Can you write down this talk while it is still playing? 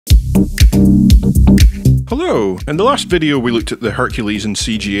Hello! In the last video we looked at the Hercules and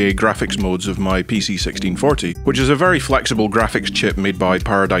CGA graphics modes of my PC1640, which is a very flexible graphics chip made by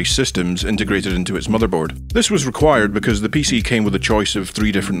Paradise Systems integrated into its motherboard. This was required because the PC came with a choice of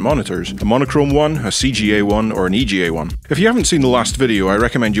 3 different monitors, a monochrome one, a CGA one, or an EGA one. If you haven't seen the last video, I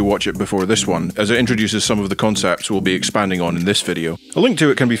recommend you watch it before this one, as it introduces some of the concepts we'll be expanding on in this video. A link to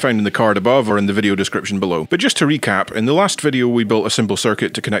it can be found in the card above or in the video description below. But just to recap, in the last video we built a simple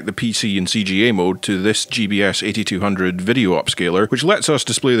circuit to connect the PC and CGA mode to this GBS 8200 video upscaler, which lets us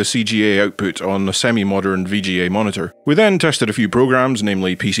display the CGA output on a semi-modern VGA monitor. We then tested a few programs,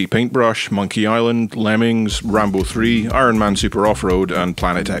 namely PC Paintbrush, Monkey Island, Lemmings, Rambo 3, Iron Man Super Off-Road, and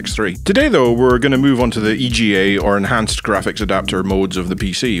Planet X3. Today though, we're going to move on to the EGA or Enhanced Graphics Adapter modes of the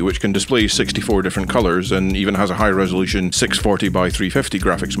PC, which can display 64 different colours and even has a high-resolution 640 by 350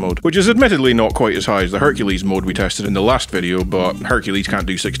 graphics mode, which is admittedly not quite as high as the Hercules mode we tested in the last video, but Hercules can't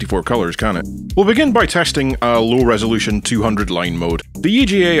do 64 colours, can it? We'll begin by testing a low-resolution 200 line mode. The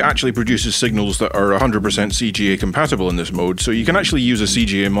EGA actually produces signals that are 100% CGA compatible in this mode, so you can actually use a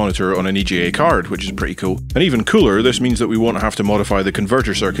CGA monitor on an EGA card, which is pretty cool. And even cooler, this means that we won't have to modify the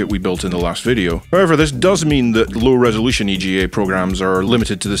converter circuit we built in the last video. However, this does mean that low-resolution EGA programs are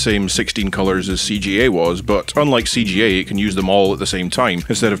limited to the same 16 colours as CGA was, but unlike CGA, it can use them all at the same time,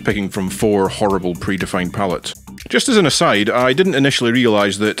 instead of picking from 4 horrible predefined palettes. Just as an aside, I didn't initially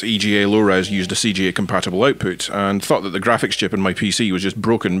realise that EGA low-res used a CGA-compatible output, and thought that the graphics chip in my PC was just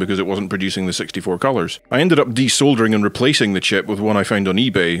broken because it wasn't producing the 64 colours. I ended up desoldering and replacing the chip with one I found on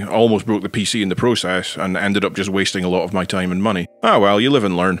eBay, almost broke the PC in the process, and ended up just wasting a lot of my time and money. Ah well, you live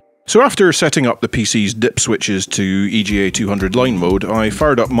and learn. So after setting up the PC's dip switches to EGA 200 line mode, I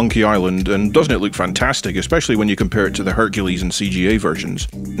fired up Monkey Island, and doesn't it look fantastic, especially when you compare it to the Hercules and CGA versions.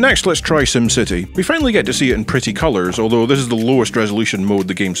 Next, let's try SimCity. We finally get to see it in pretty colours, although this is the lowest resolution mode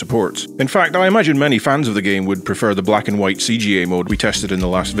the game supports. In fact, I imagine many fans of the game would prefer the black and white CGA mode we tested in the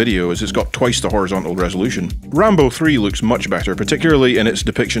last video, as it's got twice the horizontal resolution. Rambo 3 looks much better, particularly in its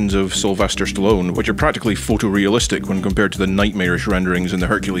depictions of Sylvester Stallone, which are practically photorealistic when compared to the nightmarish renderings in the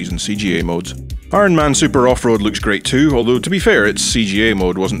Hercules and CGA modes. Iron Man Super Off-Road looks great too, although to be fair, its CGA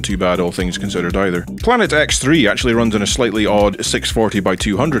mode wasn't too bad all things considered either. Planet X3 actually runs in a slightly odd 640 by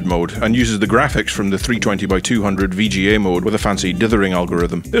 200 mode, and uses the graphics from the 320 by 200 VGA mode with a fancy dithering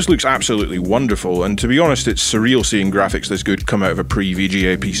algorithm. This looks absolutely wonderful, and to be honest, it's surreal seeing graphics this good come out of a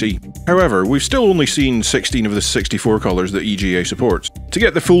pre-VGA PC. However, we've still only seen 16 of the 64 colours that EGA supports. To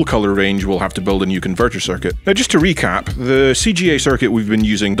get the full colour range, we'll have to build a new converter circuit. Now just to recap, the CGA circuit we've been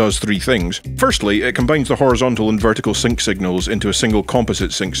using does 3 things. Firstly, it combines the horizontal and vertical sync signals into a single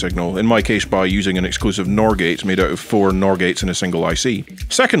composite sync signal, in my case by using an exclusive NOR gate made out of 4 NOR gates in a single IC.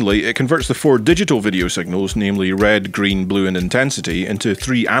 Secondly, it converts the 4 digital video signals, namely red, green, blue and intensity, into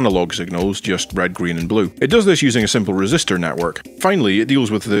 3 analog signals, just red, green and blue. It does this using a simple resistor network. Finally, it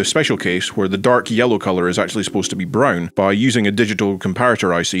deals with the special case where the dark yellow colour is actually supposed to be brown, by using a digital comparator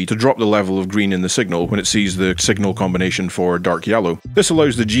IC to drop the level of green in the signal when it sees the signal combination for dark yellow. This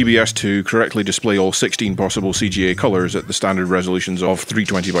allows the GBS to correctly display all 16 possible CGA colours at the standard resolutions of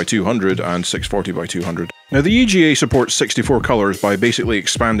 320 by 200 and 640 by 200. Now the EGA supports 64 colours by basically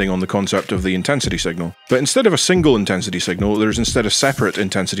expanding on the concept of the intensity signal. But instead of a single intensity signal, there's instead a separate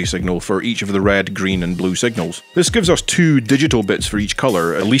intensity signal for each of the red, green and blue signals. This gives us 2 digital bits for each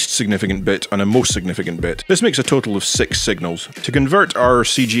colour, a least significant bit and a most significant bit. This makes a total of 6 signals. To convert our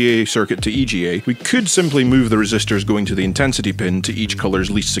CGA circuit to EGA, we could simply move the resistors going to the intensity pin to each colour's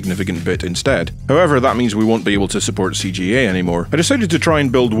least significant bit instead. However, that means we won't be able to support CGA anymore. I decided to try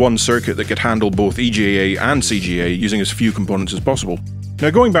and build one circuit that could handle both EGA and CGA using as few components as possible. Now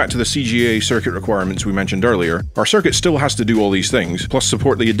going back to the CGA circuit requirements we mentioned earlier, our circuit still has to do all these things, plus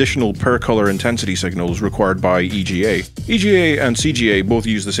support the additional per colour intensity signals required by EGA. EGA and CGA both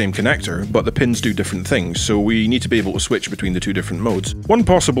use the same connector, but the pins do different things, so we need to be able to switch between the 2 different modes. One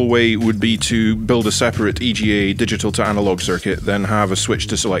possible way would be to build a separate EGA digital to analog circuit, then have a switch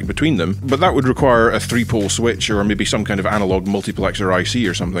to select between them, but that would require a 3-pole switch or maybe some kind of analog multiplexer IC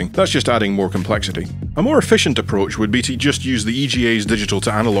or something. That's just adding more complexity. A more efficient approach would be to just use the EGA's digital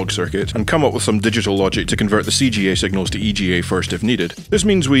to analog circuit and come up with some digital logic to convert the CGA signals to EGA first if needed. This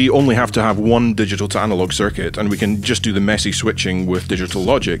means we only have to have one digital to analog circuit and we can just do the messy switching with digital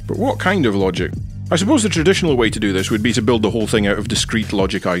logic. But what kind of logic? I suppose the traditional way to do this would be to build the whole thing out of discrete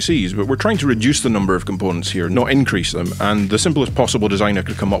logic ICs, but we're trying to reduce the number of components here, not increase them, and the simplest possible design I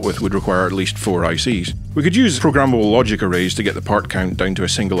could come up with would require at least 4 ICs. We could use programmable logic arrays to get the part count down to a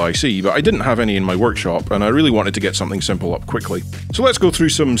single IC, but I didn't have any in my workshop, and I really wanted to get something simple up quickly. So let's go through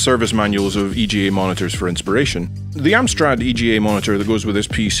some service manuals of EGA monitors for inspiration. The Amstrad EGA monitor that goes with this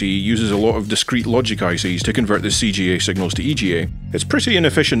PC uses a lot of discrete logic ICs to convert the CGA signals to EGA. It's pretty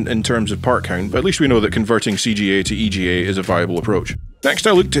inefficient in terms of part count, but at least we know that converting CGA to EGA is a viable approach. Next,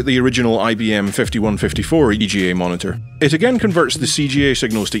 I looked at the original IBM 5154 EGA monitor. It again converts the CGA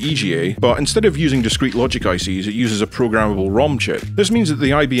signals to EGA, but instead of using discrete logic ICs, it uses a programmable ROM chip. This means that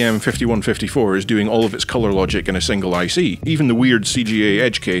the IBM 5154 is doing all of its color logic in a single IC, even the weird CGA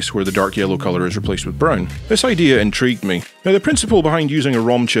edge case where the dark yellow color is replaced with brown. This idea intrigued me. Now, the principle behind using a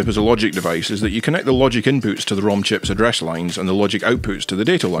ROM chip as a logic device is that you connect the logic inputs to the ROM chip's address lines and the logic outputs to the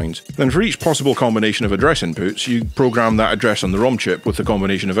data lines. Then for each possible combination of address inputs, you program that address on the ROM chip with the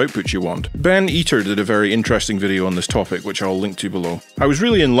combination of outputs you want. Ben Eater did a very interesting video on this topic, which I'll link to below. I was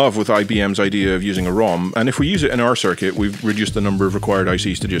really in love with IBM's idea of using a ROM, and if we use it in our circuit, we've reduced the number of required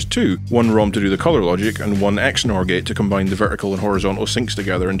ICs to just 2, one ROM to do the color logic and one XNOR gate to combine the vertical and horizontal sinks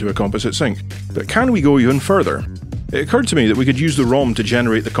together into a composite sync. But can we go even further? It occurred to me that we could use the ROM to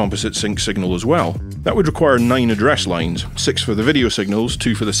generate the composite sync signal as well. That would require 9 address lines, 6 for the video signals,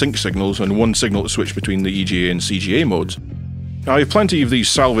 2 for the sync signals, and 1 signal to switch between the EGA and CGA modes. I have plenty of these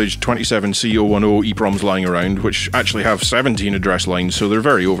salvaged 27C010 EEPROMs lying around, which actually have 17 address lines, so they're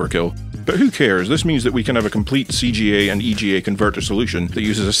very overkill. But who cares? This means that we can have a complete CGA and EGA converter solution that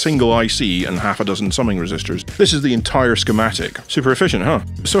uses a single IC and half a dozen summing resistors. This is the entire schematic. Super efficient, huh?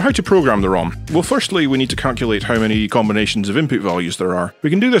 So how to program the ROM? Well, firstly, we need to calculate how many combinations of input values there are. We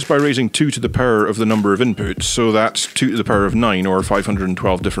can do this by raising 2 to the power of the number of inputs, so that's 2 to the power of 9, or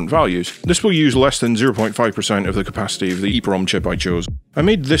 512 different values. This will use less than 0.5% of the capacity of the EEPROM chip I chose. I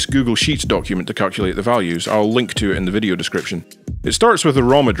made this Google Sheets document to calculate the values. I'll link to it in the video description. It starts with a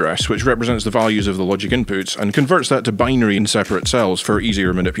ROM address, which represents the values of the logic inputs, and converts that to binary in separate cells for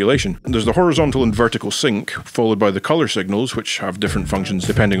easier manipulation. There's the horizontal and vertical sync, followed by the color signals, which have different functions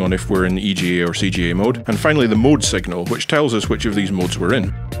depending on if we're in EGA or CGA mode, and finally the mode signal, which tells us which of these modes we're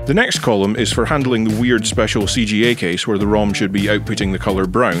in. The next column is for handling the weird special CGA case where the ROM should be outputting the color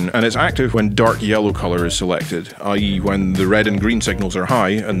brown, and it's active when dark yellow color is selected, i.e. when the red and green signals are high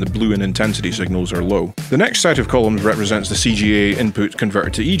and the blue and intensity signals are low. The next set of columns represents the CGA input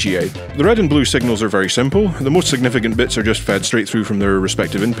converted to EGA. The red and blue signals are very simple. The most significant bits are just fed straight through from their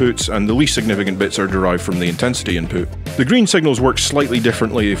respective inputs, and the least significant bits are derived from the intensity input. The green signals work slightly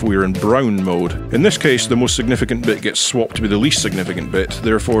differently if we're in brown mode. In this case, the most significant bit gets swapped with the least significant bit,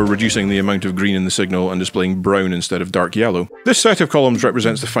 therefore reducing the amount of green in the signal and displaying brown instead of dark yellow. This set of columns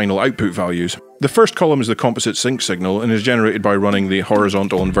represents the final output values. The first column is the composite sync signal and is generated by running the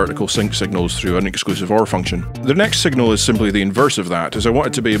horizontal and vertical sync signals through an exclusive OR function. The next signal is simply the inverse of that, as I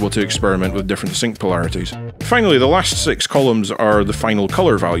wanted to be able to experiment with different sync polarities. Finally, the last 6 columns are the final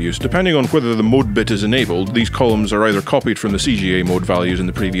color values. Depending on whether the mode bit is enabled, these columns are either copied from the CGA mode values in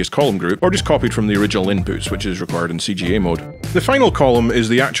the previous column group, or just copied from the original inputs, which is required in CGA mode. The final column is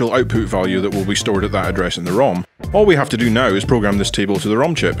the actual output value that will be stored at that address in the ROM. All we have to do now is program this table to the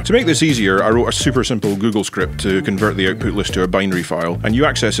ROM chip. To make this easier, I wrote a super simple Google script to convert the output list to a binary file, and you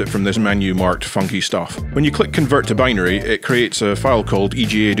access it from this menu marked funky stuff. When you click convert to binary, it creates a file called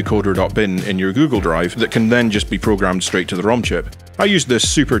egadecoder.bin in your Google Drive that can then just be programmed straight to the ROM chip. I used this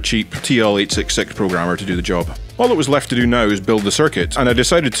super cheap TL866 programmer to do the job. All that was left to do now is build the circuit, and I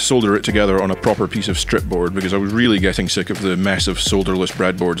decided to solder it together on a proper piece of strip board because I was really getting sick of the mess of solderless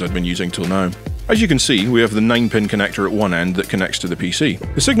breadboards I'd been using till now. As you can see, we have the 9-pin connector at one end that connects to the PC.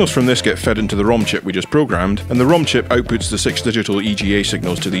 The signals from this get fed into the ROM chip we just programmed, and the ROM chip outputs the 6 digital EGA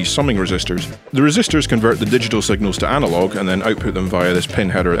signals to these summing resistors. The resistors convert the digital signals to analog and then output them via this pin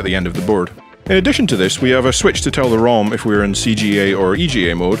header at the end of the board. In addition to this, we have a switch to tell the ROM if we're in CGA or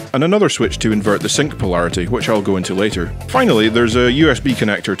EGA mode, and another switch to invert the sync polarity, which I'll go into later. Finally, there's a USB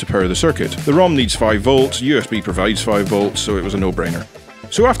connector to power the circuit. The ROM needs 5 volts, USB provides 5 volts, so it was a no-brainer.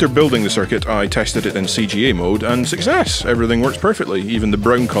 So after building the circuit, I tested it in CGA mode, and success! Everything works perfectly, even the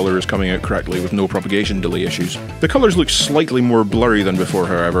brown colour is coming out correctly with no propagation delay issues. The colours look slightly more blurry than before,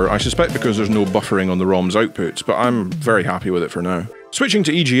 however, I suspect because there's no buffering on the ROM's outputs, but I'm very happy with it for now. Switching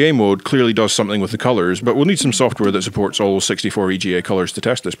to EGA mode clearly does something with the colours, but we'll need some software that supports all 64 EGA colours to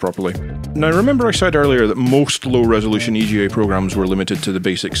test this properly. Now remember I said earlier that most low-resolution EGA programs were limited to the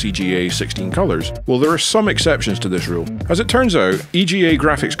basic CGA 16 colours? Well, there are some exceptions to this rule. As it turns out, EGA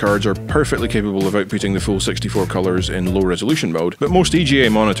graphics cards are perfectly capable of outputting the full 64 colours in low-resolution mode, but most EGA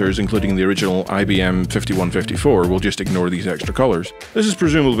monitors, including the original IBM 5154, will just ignore these extra colours. This is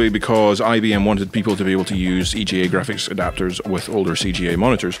presumably because IBM wanted people to be able to use EGA graphics adapters with older CGA EGA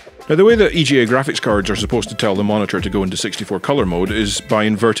monitors. Now, the way that EGA graphics cards are supposed to tell the monitor to go into 64 color mode is by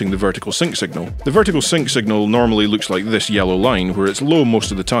inverting the vertical sync signal. The vertical sync signal normally looks like this yellow line, where it's low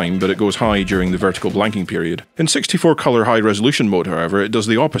most of the time, but it goes high during the vertical blanking period. In 64 color high resolution mode, however, it does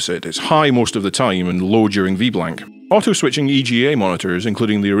the opposite. It's high most of the time and low during V-blank. Auto-switching EGA monitors,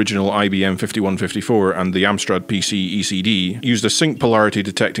 including the original IBM 5154 and the Amstrad PC1640, used a sync polarity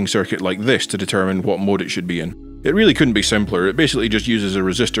detecting circuit like this to determine what mode it should be in. It really couldn't be simpler. It basically just uses a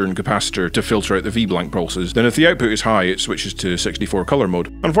resistor and capacitor to filter out the V-blank pulses. Then if the output is high, it switches to 64 color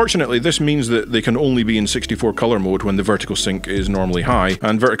mode. Unfortunately, this means that they can only be in 64 color mode when the vertical sync is normally high,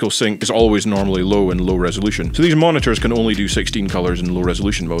 and vertical sync is always normally low in low resolution. So these monitors can only do 16 colors in low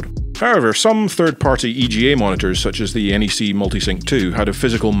resolution mode. However, some third-party EGA monitors, such as the NEC Multisync 2, had a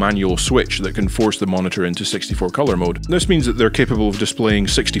physical manual switch that can force the monitor into 64 color mode. This means that they're capable of displaying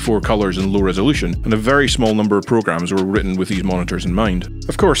 64 colors in low resolution, and a very small number of programs were written with these monitors in mind.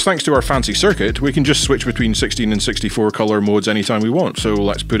 Of course, thanks to our fancy circuit, we can just switch between 16 and 64 color modes anytime we want, so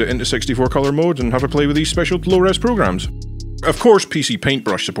let's put it into 64 color mode and have a play with these special low-res programs. Of course, PC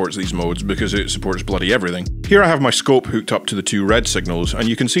Paintbrush supports these modes because it supports bloody everything. Here I have my scope hooked up to the two red signals, and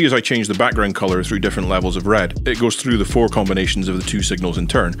you can see as I change the background colour through different levels of red, it goes through the four combinations of the two signals in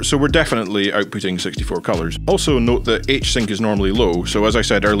turn, so we're definitely outputting 64 colours. Also note that H-sync is normally low, so as I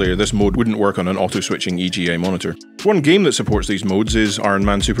said earlier, this mode wouldn't work on an auto-switching EGA monitor. One game that supports these modes is Iron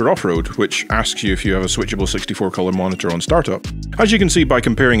Man Super Off-Road, which asks you if you have a switchable 64 colour monitor on startup. As you can see by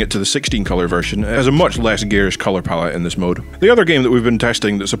comparing it to the 16 colour version, it has a much less garish colour palette in this mode. The other game that we've been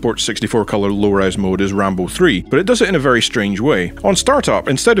testing that supports 64 colour low-res mode is Rambo 3, but it does it in a very strange way. On startup,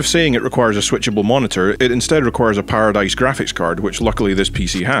 instead of saying it requires a switchable monitor, it instead requires a Paradise graphics card, which luckily this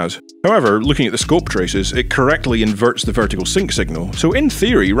PC has. However, looking at the scope traces, it correctly inverts the vertical sync signal, so in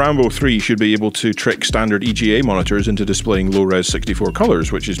theory, Rambo 3 should be able to trick standard EGA monitors into displaying low-res 64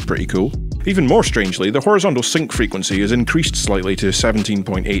 colours, which is pretty cool. Even more strangely, the horizontal sync frequency is increased slightly to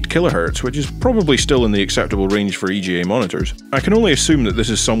 17.8 kHz, which is probably still in the acceptable range for EGA monitors. I can only assume that this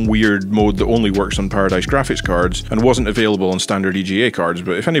is some weird mode that only works on Paradise graphics cards and wasn't available on standard EGA cards,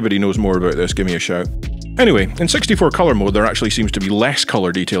 but if anybody knows more about this, give me a shout. Anyway, in 64 color mode there actually seems to be less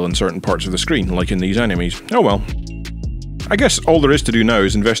color detail in certain parts of the screen, like in these enemies. Oh well. I guess all there is to do now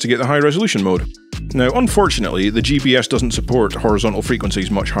is investigate the high resolution mode. Now, unfortunately, the GBS doesn't support horizontal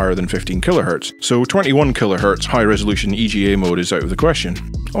frequencies much higher than 15 kHz, so 21 kHz high-resolution EGA mode is out of the question.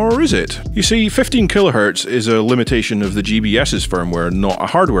 Or is it? You see, 15 kHz is a limitation of the GBS's firmware, not a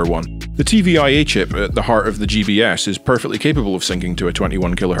hardware one. The TVIA chip at the heart of the GBS is perfectly capable of syncing to a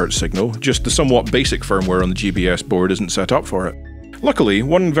 21 kHz signal, just the somewhat basic firmware on the GBS board isn't set up for it. Luckily,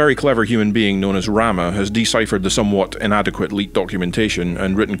 one very clever human being known as Rama has deciphered the somewhat inadequate leaked documentation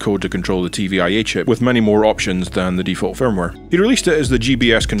and written code to control the TVIA chip with many more options than the default firmware. He released it as the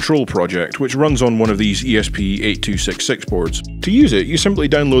GBS Control project, which runs on one of these ESP8266 boards. To use it, you simply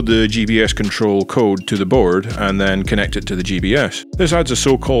download the GBS Control code to the board and then connect it to the GBS. This adds a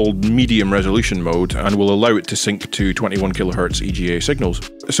so-called medium resolution mode and will allow it to sync to 21 kHz EGA signals.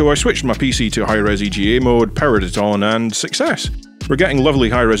 So I switched my PC to high-res EGA mode, powered it on, and success! We're getting lovely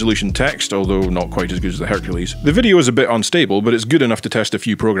high-resolution text, although not quite as good as the Hercules. The video is a bit unstable, but it's good enough to test a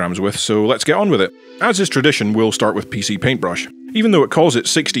few programs with, so let's get on with it. As is tradition, we'll start with PC Paintbrush. Even though it calls it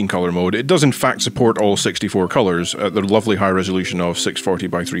 16 color mode, it does in fact support all 64 colors at the lovely high resolution of 640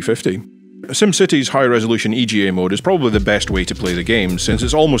 by 350. SimCity's high-resolution EGA mode is probably the best way to play the game, since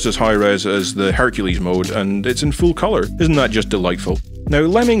it's almost as high-res as the Hercules mode, and it's in full colour. Isn't that just delightful? Now,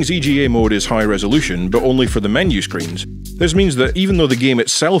 Lemming's EGA mode is high-resolution, but only for the menu screens. This means that even though the game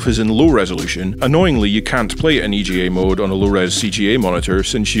itself is in low-resolution, annoyingly you can't play it in EGA mode on a low-res CGA monitor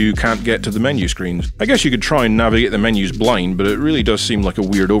since you can't get to the menu screens. I guess you could try and navigate the menus blind, but it really does seem like a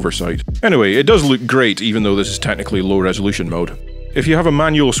weird oversight. Anyway, it does look great even though this is technically low-resolution mode. If you have a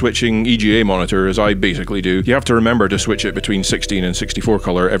manual switching EGA monitor, as I basically do, you have to remember to switch it between 16 and 64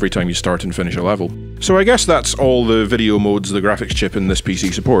 color every time you start and finish a level. So I guess that's all the video modes the graphics chip in this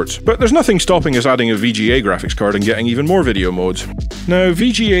PC supports. But there's nothing stopping us adding a VGA graphics card and getting even more video modes. Now,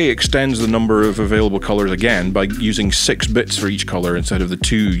 VGA extends the number of available colors again by using 6 bits for each color instead of the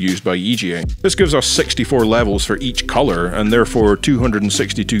 2 used by EGA. This gives us 64 levels for each color, and therefore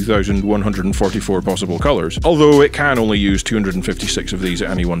 262,144 possible colors, although it can only use 256 of these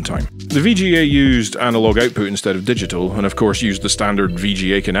at any one time. The VGA used analog output instead of digital, and of course used the standard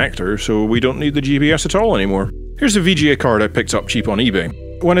VGA connector, so we don't need the GBS at all anymore. Here's the VGA card I picked up cheap on eBay.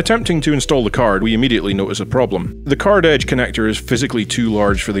 When attempting to install the card, we immediately notice a problem. The card edge connector is physically too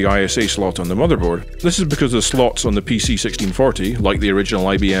large for the ISA slot on the motherboard. This is because the slots on the PC1640, like the original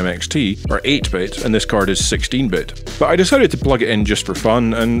IBM XT, are 8-bit and this card is 16-bit. But I decided to plug it in just for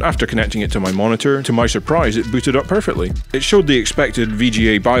fun, and after connecting it to my monitor, to my surprise it booted up perfectly. It showed the expected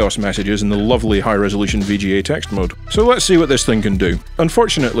VGA BIOS messages in the lovely high-resolution VGA text mode. So let's see what this thing can do.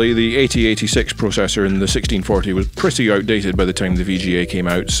 Unfortunately, the 8086 processor in the 1640 was pretty outdated by the time the VGA came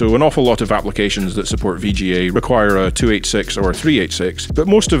out, so an awful lot of applications that support VGA require a 286 or a 386, but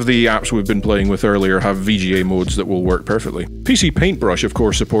most of the apps we've been playing with earlier have VGA modes that will work perfectly. PC Paintbrush, of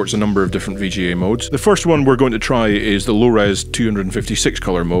course, supports a number of different VGA modes. The first one we're going to try is the low-res 256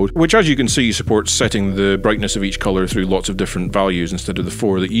 color mode, which, as you can see, supports setting the brightness of each color through lots of different values instead of the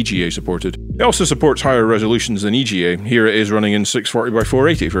 4 that EGA supported. It also supports higher resolutions than EGA. Here it is running in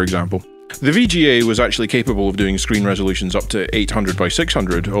 640x480, for example. The VGA was actually capable of doing screen resolutions up to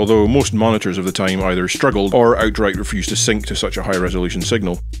 800x600, although most monitors of the time either struggled or outright refused to sync to such a high resolution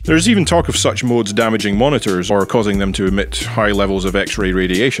signal. There's even talk of such modes damaging monitors or causing them to emit high levels of X-ray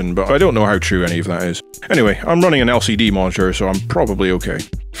radiation, but I don't know how true any of that is. Anyway, I'm running an LCD monitor, so I'm probably okay.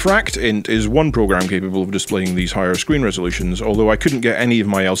 FractInt is one program capable of displaying these higher screen resolutions, although I couldn't get any of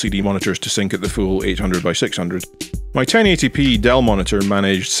my LCD monitors to sync at the full 800x600. My 1080p Dell monitor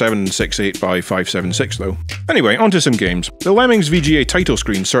managed 768x576 though. Anyway, onto some games. The Lemmings VGA title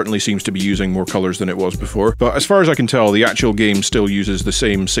screen certainly seems to be using more colours than it was before, but as far as I can tell, the actual game still uses the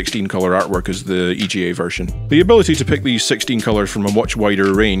same 16 colour artwork as the EGA version. The ability to pick these 16 colours from a much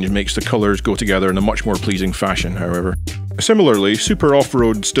wider range makes the colours go together in a much more pleasing fashion, however. Similarly, Super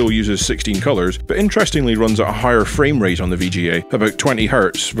Off-Road still uses 16 colours, but interestingly runs at a higher frame rate on the VGA, about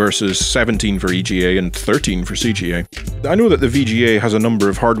 20Hz versus 17 for EGA and 13 for CGA. I know that the VGA has a number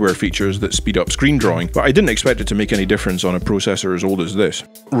of hardware features that speed up screen drawing, but I didn't expect it to make any difference on a processor as old as this.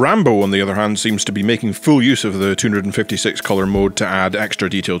 Rambo, on the other hand, seems to be making full use of the 256 colour mode to add extra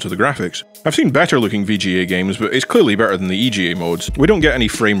detail to the graphics. I've seen better looking VGA games, but it's clearly better than the EGA modes. We don't get any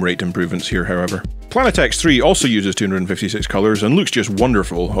frame rate improvements here, however. Planet X3 also uses 256 colours and looks just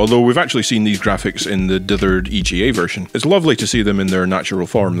wonderful, although we've actually seen these graphics in the dithered EGA version. It's lovely to see them in their natural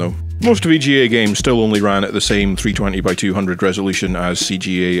form though. Most VGA games still only ran at the same 320x200 resolution as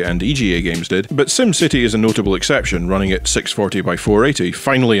CGA and EGA games did, but SimCity is a notable exception, running at 640x480,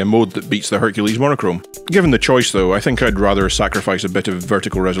 finally a mode that beats the Hercules monochrome. Given the choice though, I think I'd rather sacrifice a bit of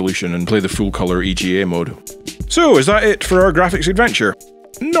vertical resolution and play the full colour EGA mode. So, is that it for our graphics adventure?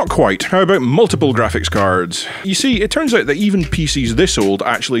 Not quite. How about multiple graphics cards? You see, it turns out that even PCs this old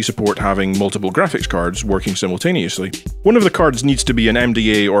actually support having multiple graphics cards working simultaneously. One of the cards needs to be an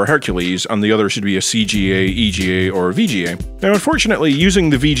MDA or Hercules, and the other should be a CGA, EGA, or VGA. Now unfortunately, using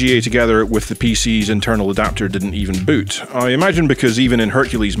the VGA together with the PC's internal adapter didn't even boot. I imagine because even in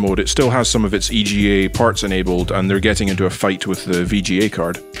Hercules mode it still has some of its EGA parts enabled, and they're getting into a fight with the VGA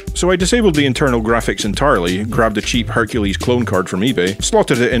card. So I disabled the internal graphics entirely, grabbed a cheap Hercules clone card from eBay,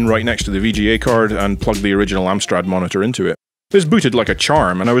 slotted it in right next to the VGA card, and plugged the original Amstrad monitor into it. This booted like a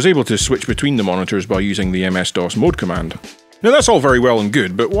charm, and I was able to switch between the monitors by using the MS-DOS mode command. Now that's all very well and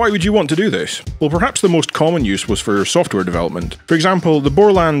good, but why would you want to do this? Well, perhaps the most common use was for software development. For example, the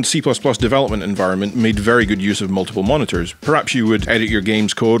Borland C++ development environment made very good use of multiple monitors. Perhaps you would edit your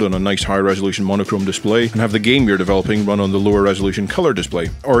game's code on a nice high-resolution monochrome display and have the game you're developing run on the lower-resolution color display.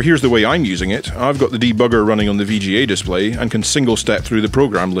 Or here's the way I'm using it. I've got the debugger running on the VGA display and can single-step through the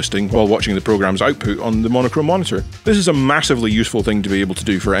program listing while watching the program's output on the monochrome monitor. This is a massively useful thing to be able to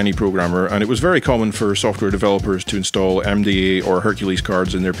do for any programmer, and it was very common for software developers to install MDA or Hercules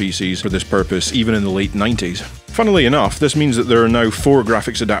cards in their PCs for this purpose, even in the late 90s. Funnily enough, this means that there are now 4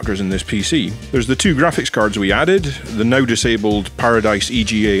 graphics adapters in this PC. There's the 2 graphics cards we added, the now disabled Paradise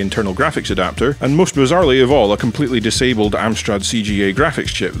EGA internal graphics adapter, and most bizarrely of all, a completely disabled Amstrad CGA graphics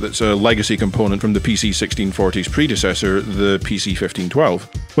chip that's a legacy component from the PC1640's predecessor, the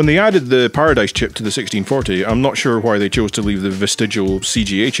PC1512. When they added the Paradise chip to the 1640, I'm not sure why they chose to leave the vestigial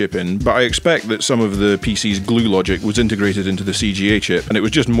CGA chip in, but I expect that some of the PC's glue logic was integrated into the CGA chip, and it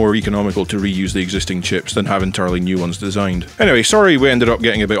was just more economical to reuse the existing chips than have entirely new ones designed. Anyway, sorry we ended up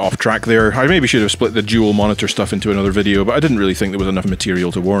getting a bit off track there. I maybe should have split the dual monitor stuff into another video, but I didn't really think there was enough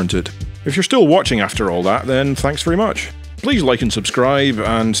material to warrant it. If you're still watching after all that, then thanks very much. Please like and subscribe,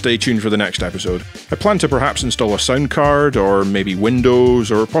 and stay tuned for the next episode. I plan to perhaps install a sound card, or maybe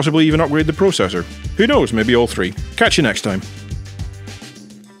Windows, or possibly even upgrade the processor. Who knows, maybe all 3. Catch you next time.